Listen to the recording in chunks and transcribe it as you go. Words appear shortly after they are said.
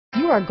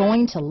are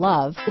going to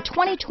love the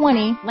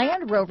 2020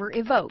 Land Rover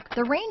Evoque.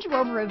 The Range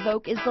Rover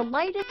Evoque is the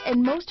lightest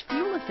and most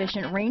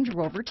fuel-efficient Range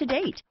Rover to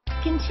date,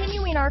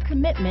 continuing our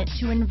commitment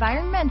to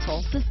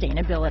environmental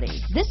sustainability.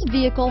 This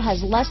vehicle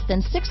has less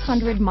than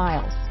 600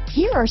 miles.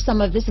 Here are some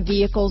of this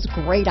vehicle's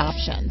great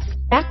options: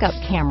 backup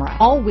camera,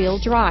 all-wheel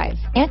drive,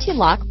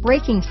 anti-lock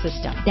braking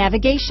system,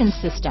 navigation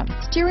system,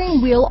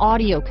 steering wheel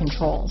audio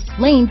controls,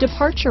 lane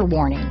departure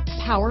warning,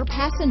 power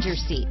passenger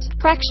seat,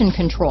 traction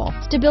control,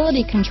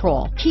 stability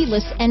control,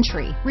 keyless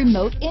entry,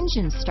 remote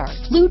engine start,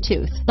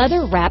 Bluetooth,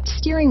 leather-wrapped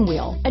steering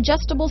wheel,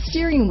 adjustable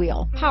steering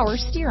wheel, power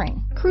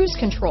steering, cruise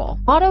control,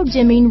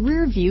 auto-dimming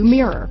rear-view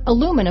mirror,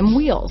 aluminum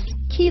wheels,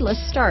 keyless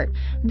start.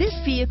 This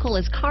vehicle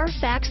is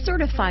Carfax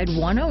certified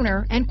one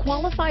owner and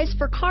qualifies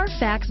for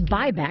Carfax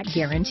buyback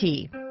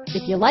guarantee.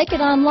 If you like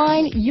it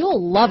online,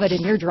 you'll love it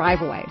in your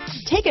driveway.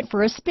 Take it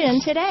for a spin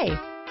today.